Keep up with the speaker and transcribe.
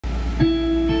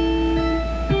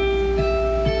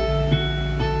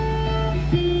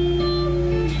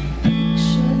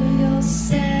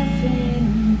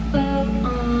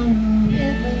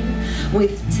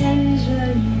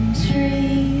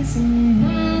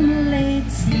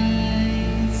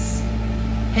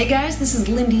Hey guys, this is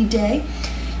Lindy Day.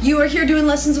 You are here doing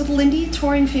Lessons with Lindy,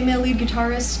 touring female lead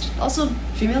guitarist, also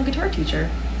female guitar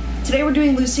teacher. Today we're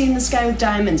doing Lucy in the Sky with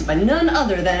Diamonds by none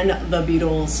other than the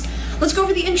Beatles. Let's go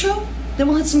over the intro, then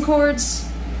we'll hit some chords,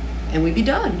 and we'd be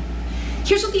done.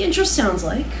 Here's what the intro sounds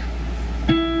like.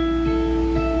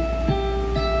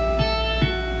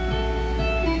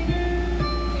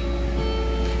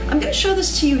 I'm going to show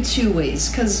this to you two ways,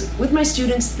 because with my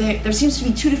students, there seems to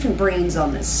be two different brains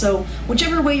on this, so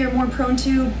whichever way you're more prone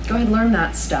to, go ahead and learn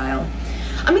that style.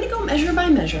 I'm going to go measure by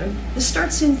measure. This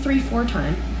starts in 3/4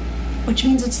 time, which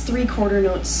means it's 3 quarter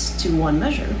notes to 1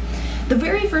 measure. The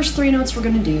very first 3 notes we're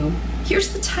going to do,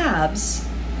 here's the tabs,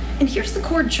 and here's the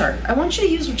chord chart. I want you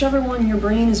to use whichever one your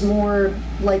brain is more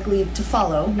likely to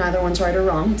follow. Neither one's right or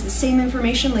wrong. It's the same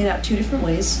information laid out 2 different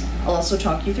ways. I'll also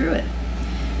talk you through it.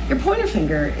 Your pointer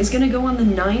finger is going to go on the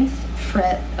 9th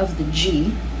fret of the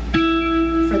G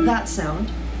for that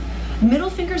sound. Middle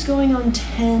finger's going on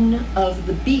 10 of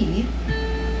the B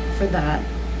for that.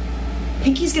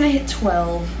 Pinky's going to hit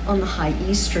 12 on the high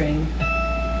E string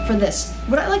for this.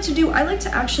 What I like to do, I like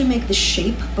to actually make the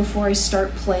shape before I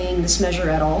start playing this measure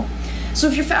at all. So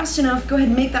if you're fast enough, go ahead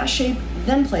and make that shape,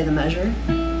 then play the measure.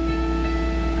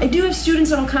 I do have students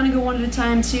that'll kind of go one at a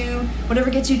time too. Whatever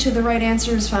gets you to the right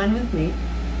answer is fine with me.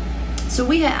 So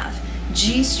we have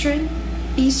G string,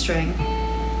 B string,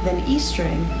 then E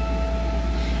string.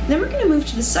 Then we're going to move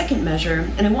to the second measure,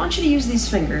 and I want you to use these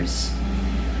fingers.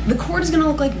 The chord is going to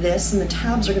look like this, and the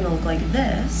tabs are going to look like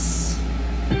this.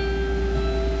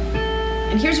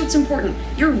 And here's what's important.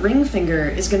 Your ring finger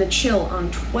is going to chill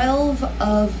on 12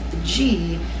 of the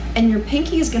G, and your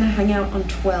pinky is going to hang out on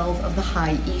 12 of the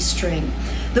high E string.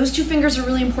 Those 2 fingers are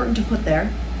really important to put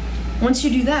there. Once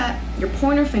you do that, your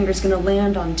pointer finger is going to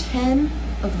land on 10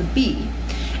 of the B.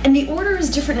 And the order is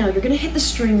different now. You're going to hit the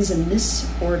strings in this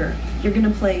order. You're going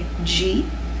to play G,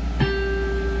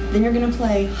 then you're going to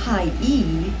play high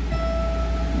E,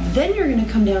 then you're going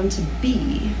to come down to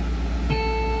B.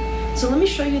 So let me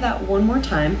show you that one more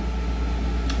time.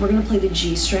 We're going to play the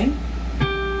G string,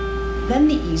 then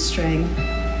the E string,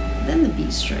 then the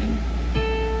B string.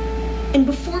 And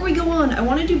before we go on, I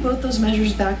want to do both those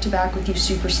measures back to back with you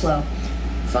super slow.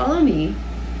 Follow me,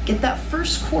 get that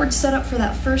first chord set up for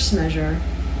that first measure.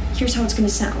 Here's how it's going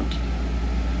to sound.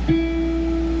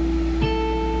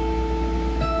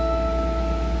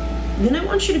 Then I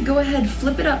want you to go ahead,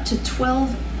 flip it up to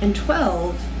 12 and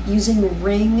 12 using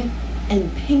ring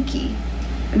and pinky.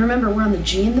 And remember, we're on the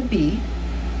G and the B,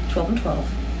 12 and 12.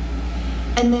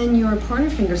 And then your pointer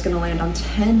finger is going to land on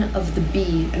 10 of the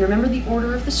B. And remember the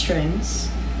order of the strings.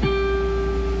 I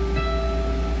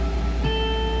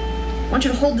want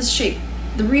you to hold this shape.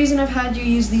 The reason I've had you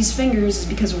use these fingers is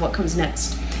because of what comes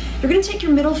next. You're going to take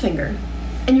your middle finger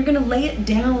and you're going to lay it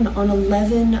down on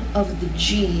 11 of the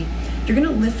G. You're going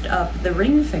to lift up the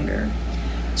ring finger.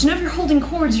 So now if you're holding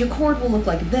chords, your chord will look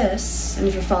like this. And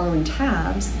if you're following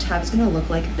tabs, the tab is going to look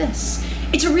like this.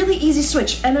 It's a really easy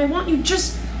switch, and I want you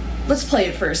just... Let's play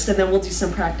it first, and then we'll do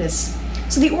some practice.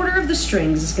 So the order of the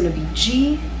strings is going to be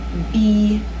G,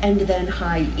 B, and then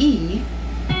high E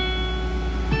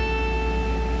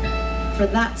for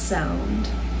that sound.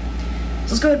 So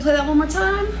let's go ahead and play that one more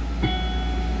time.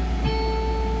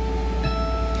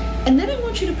 And then I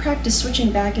want you to practice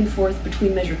switching back and forth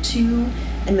between measure 2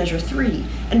 and measure 3.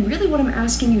 And really what I'm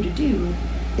asking you to do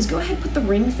is go ahead and put the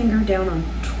ring finger down on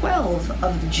 12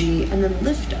 of the G and then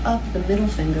lift up the middle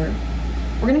finger.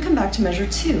 We're going to come back to measure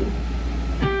 2.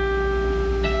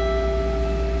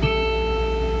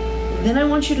 Then I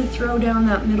want you to throw down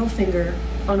that middle finger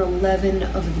on 11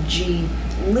 of the G.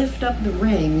 Lift up the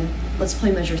ring. Let's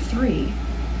play measure 3.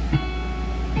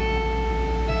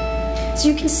 So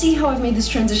you can see how I've made this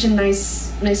transition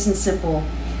nice and simple.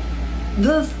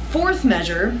 The 4th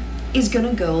measure is going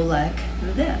to go like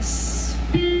this.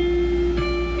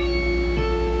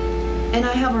 And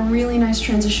I have a really nice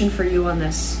transition for you on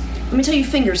this. Let me tell you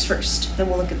fingers first, then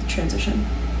we'll look at the transition.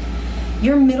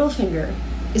 Your middle finger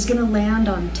is going to land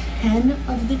on 10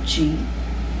 of the G.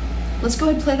 Let's go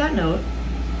ahead and play that note.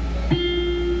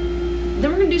 Then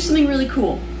we're going to do something really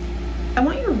cool. I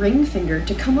want your ring finger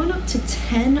to come on up to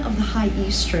 10 of the high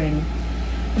E string.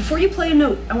 Before you play a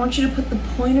note, I want you to put the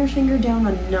pointer finger down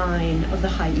on 9 of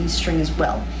the high E string as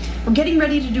well. We're getting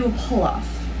ready to do a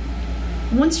pull-off.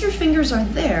 Once your fingers are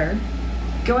there,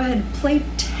 go ahead and play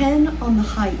 10 on the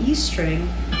high E string,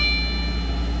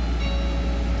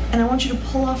 and I want you to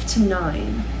pull off to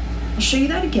 9. I'll show you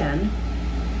that again.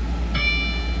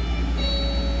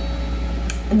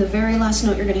 And the very last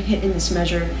note you're going to hit in this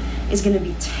measure is going to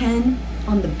be 10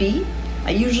 on the B.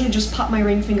 I usually just pop my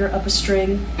ring finger up a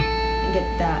string and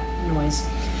get that noise.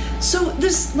 So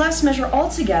this last measure all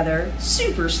together,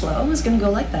 super slow, is going to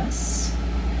go like this.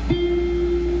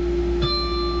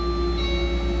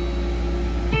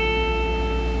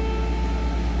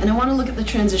 And I want to look at the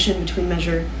transition between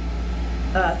measure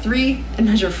 3 and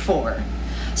measure 4.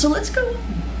 So let's go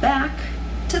back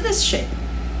to this shape.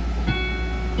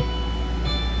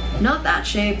 Not that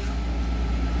shape,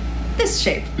 this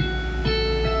shape.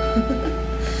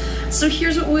 So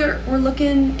here's what we're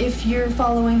looking. If you're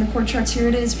following the chord charts, here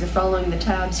it is. If you're following the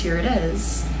tabs, here it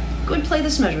is. Go ahead and play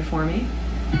this measure for me.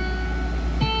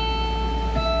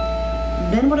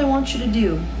 Then what I want you to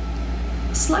do,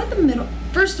 slide the middle,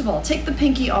 first of all, take the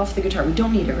pinky off the guitar. We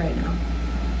don't need it right now.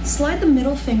 Slide the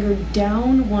middle finger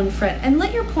down 1 fret and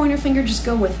let your pointer finger just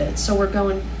go with it. So we're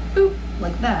going boop,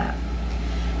 like that.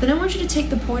 Then I want you to take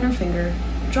the pointer finger,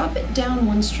 drop it down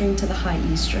 1 string to the high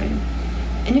E string.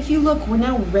 And if you look, we're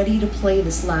now ready to play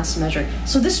this last measure.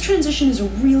 So this transition is a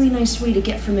really nice way to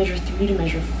get from measure 3 to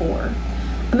measure 4.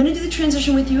 I'm going to do the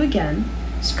transition with you again.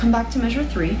 So come back to measure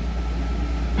 3.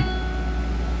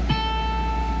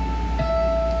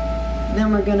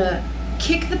 Then we're going to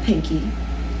kick the pinky.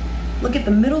 Look at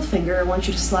the middle finger. I want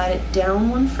you to slide it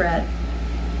down 1 fret.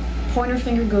 Pointer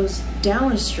finger goes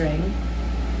down a string.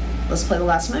 Let's play the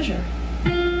last measure.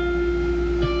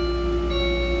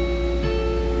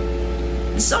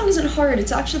 The song isn't hard,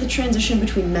 it's actually the transition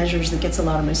between measures that gets a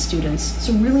lot of my students.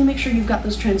 So really make sure you've got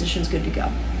those transitions good to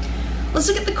go. Let's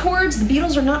look at the chords. The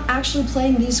Beatles are not actually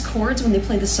playing these chords when they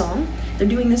play the song. They're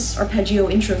doing this arpeggio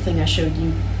intro thing I showed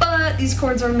you, but these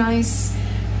chords are nice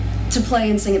to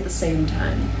play and sing at the same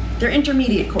time. They're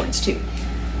intermediate chords too.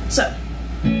 So,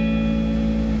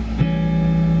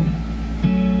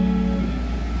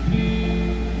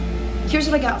 here's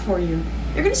what I got for you.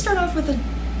 You're going to start off with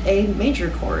a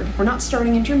major chord. We're not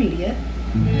starting intermediate.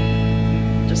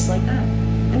 Just like that.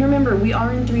 And remember, we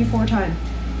are in 3/4 time.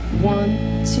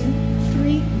 1, 2,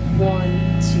 3,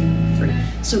 1, 2, 3.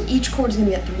 So each chord is going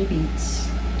to get 3 beats.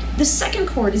 The second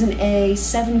chord is an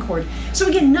A7 chord. So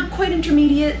again, not quite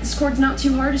intermediate. This chord's not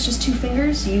too hard. It's just 2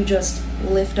 fingers. You just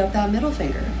lift up that middle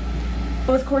finger.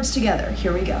 Both chords together.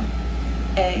 Here we go.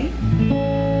 A,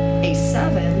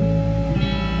 A7.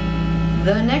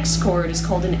 The next chord is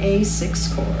called an A6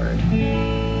 chord.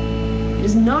 It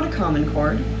is not a common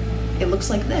chord. It looks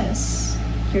like this.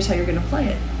 Here's how you're going to play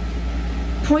it.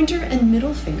 Pointer and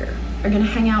middle finger are going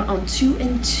to hang out on 2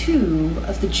 and 2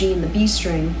 of the G and the B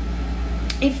string.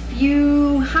 If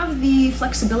you have the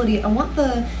flexibility, I want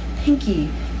the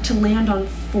pinky to land on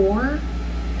 4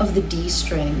 of the D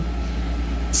string.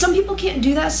 Some people can't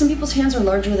do that. Some people's hands are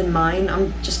larger than mine.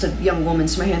 I'm just a young woman,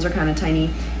 so my hands are kind of tiny.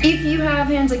 If you have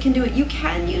hands that can do it, you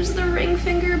can use the ring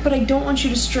finger, but I don't want you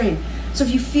to strain. So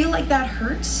if you feel like that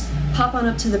hurts, hop on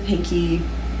up to the pinky.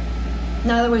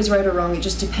 Neither way is right or wrong. It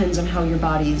just depends on how your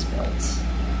body is built.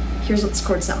 Here's what this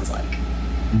chord sounds like.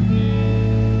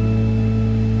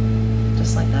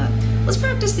 Just like that. Let's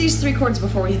practice these 3 chords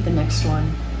before we hit the next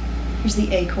one. Here's the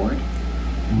A chord.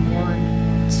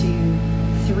 1, 2,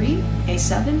 3.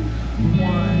 A7.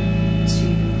 1,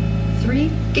 2,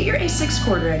 3. Get your A6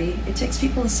 chord ready. It takes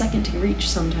people a second to reach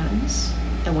sometimes.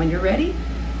 And when you're ready,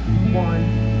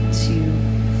 1, 2,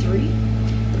 3.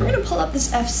 Then we're going to pull up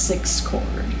this F6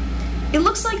 chord. It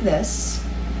looks like this.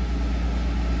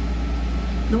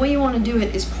 The way you want to do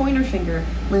it is pointer finger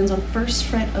lands on 1st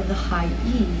fret of the high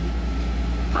E.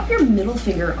 Pop your middle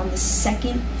finger on the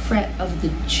 2nd fret of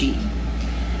the G.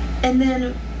 And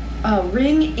then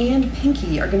ring and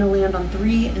pinky are going to land on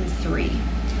 3 and 3.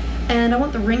 And I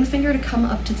want the ring finger to come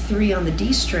up to 3 on the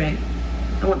D string.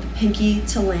 I want the pinky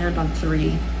to land on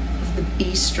 3 of the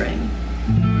B string.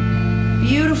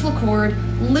 Beautiful chord,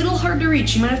 little hard to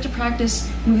reach. You might have to practice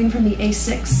moving from the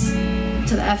A6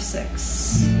 to the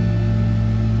F6.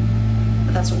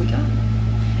 But that's what we got.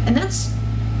 And that's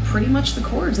pretty much the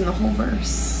chords in the whole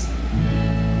verse.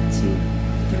 2,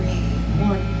 3,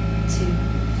 1, 2,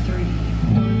 3,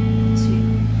 1,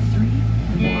 2, 3,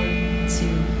 1,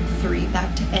 2, 3.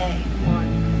 Back to A.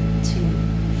 1, 2,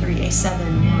 3.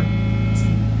 A7. 1, 2,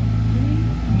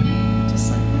 3.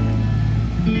 Just like that.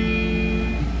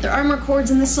 There are more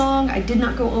chords in the song. I did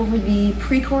not go over the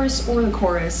pre-chorus or the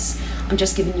chorus. I'm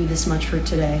just giving you this much for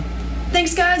today.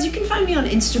 Thanks guys, you can find me on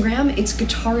Instagram. It's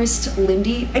Guitarist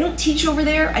Lindy. I don't teach over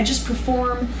there, I just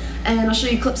perform, and I'll show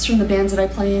you clips from the bands that I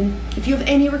play in. If you have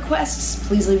any requests,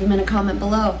 please leave them in a comment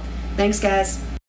below. Thanks guys.